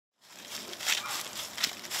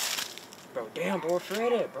Bro, damn, bro, where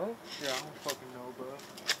Fred at, bro? Yeah, I don't fucking know, bro.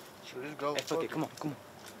 So let's go. Hey, fuck it, come on, come on.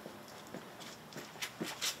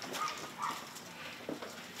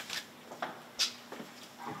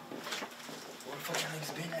 Where the fuck y'all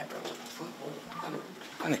niggas been at, bro?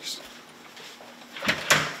 Onyx.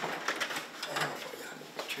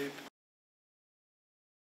 Trip.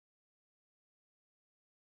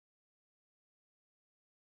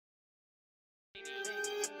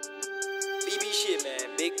 BB shit, man.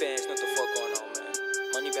 Big bands, know what the fuck going on, man.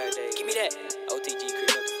 M0NEYBAGDAVE. Give me that. 0TGCHRIS, know what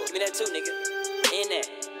the fuck. Give me that too, nigga. And that.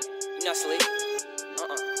 You not slick?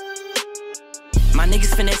 My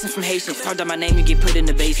niggas finessing from Haitians. Talk out my name, you get put in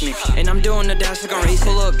the basement. And I'm doing the dash like I'm race.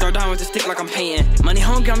 Pull up, draw down with the stick like I'm painting. Money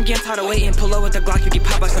hungry, I'm getting tired of waiting. Pull up with the Glock, you get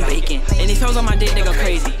popped by some bacon. And these hoes on my dick, they go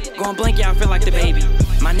crazy. Going blank, yeah, I feel like the baby.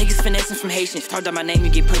 My niggas finessing from Haitians. Talk out my name,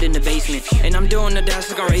 you get put in the basement. And I'm doing the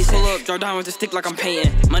dash like I'm race. Pull up, draw down with the stick like I'm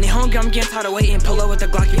painting. Money hungry, I'm getting tired of waiting. Pull up with the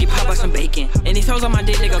Glock, you get popped by some bacon. And these hoes on my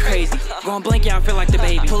dick, they go crazy. Going blank, yeah, I feel like the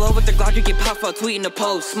baby. Pull up with the Glock, you get popped for tweeting the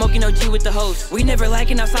post. Smoking OG with the host. We never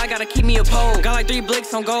lacking outside, gotta keep me a pole. Got like 3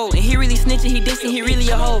 blicks on gold. And he really snitching, he dissing, he really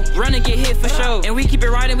a hoe. Run and get hit for show. And we keep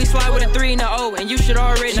it right and we slide with a 3 and a O. And you should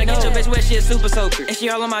already know. Get your bitch wet, she a super soaker. And she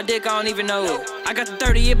all on my dick, I don't even know it. I got the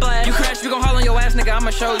 30-year blast. You crash, we gon' haul on your ass, nigga,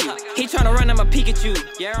 I'ma show you. He tryna run, I'ma peek at you.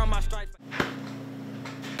 Yeah, on my stripes.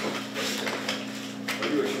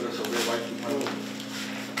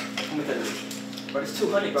 But it's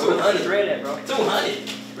 200, bro. 200. Red at, bro. 200.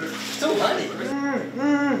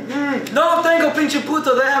 200. Não tenho pinche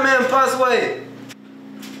puto, déjame en paz, wey.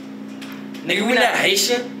 Nigga, we not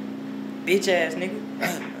Haitian. Bitch ass, nigga.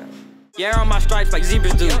 Yeah, on my stripes like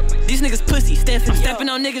zebras do. These niggas pussy, stepping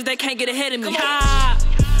on niggas that can't get ahead of me. Ha!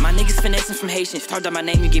 My niggas finessing from Haitians. Talk out my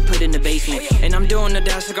name, you get put in the basement. And I'm doing the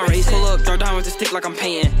dash like I'm race. Pull up, draw down with the stick like I'm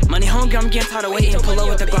painting. Money hungry, I'm getting tired of waiting. Pull up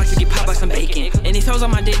with the Glock, you get popped by some bacon. And these hoes on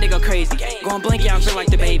my dick, they go crazy. Going blank, yeah, I feel like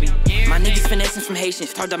the baby. My niggas finessing from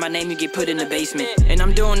Haitians. Talk out my name, you get put in the basement. And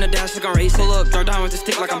I'm doing the dash like I'm race. Pull up, draw down with the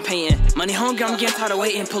stick like I'm painting. Money hungry, I'm getting tired of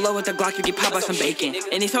waiting. Pull up with the Glock, you get popped by some bacon.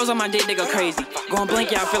 And these hoes on my dick, they go crazy. Going blank,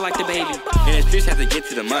 yeah, I feel like the baby. And the streets have to get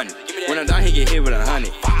to the money. When I'm down, he get hit with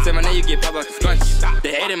 100. Say my name, you get popped like a scrunchie.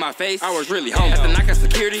 They ate in my face, I was really home. Had to knock out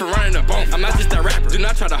security for running the bone. I'm not just a rapper, do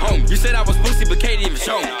not try to home. You said I was pussy, but can't even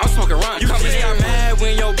show me. I'm smoking run. You come in, I'm mad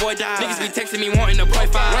when your boy died. Niggas be texting me wanting to play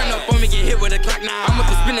 5. Run up on me, get hit with a Glock 9. I'm with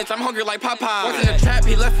the spinach, I'm hungry like Popeye. Walked in the trap,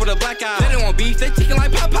 he left with a black eye. They don't want beef, they chicken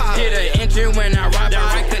like Popeye. Get an engine when I ride,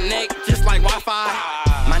 that right connect, just like Wi-Fi.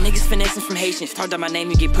 My niggas finessing from Haitians. Talk out my name,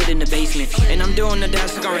 you get put in the basement. And I'm doing the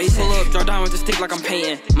dash like I'm race. Pull up, draw down with the stick like I'm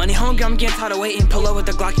painting. Money hungry, I'm getting tired of waiting. Pull up with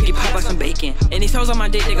the Glock, you get popped by some bacon. And these hoes on my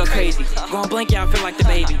dick, they go crazy. Going blank, yeah, I feel like the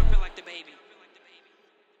baby.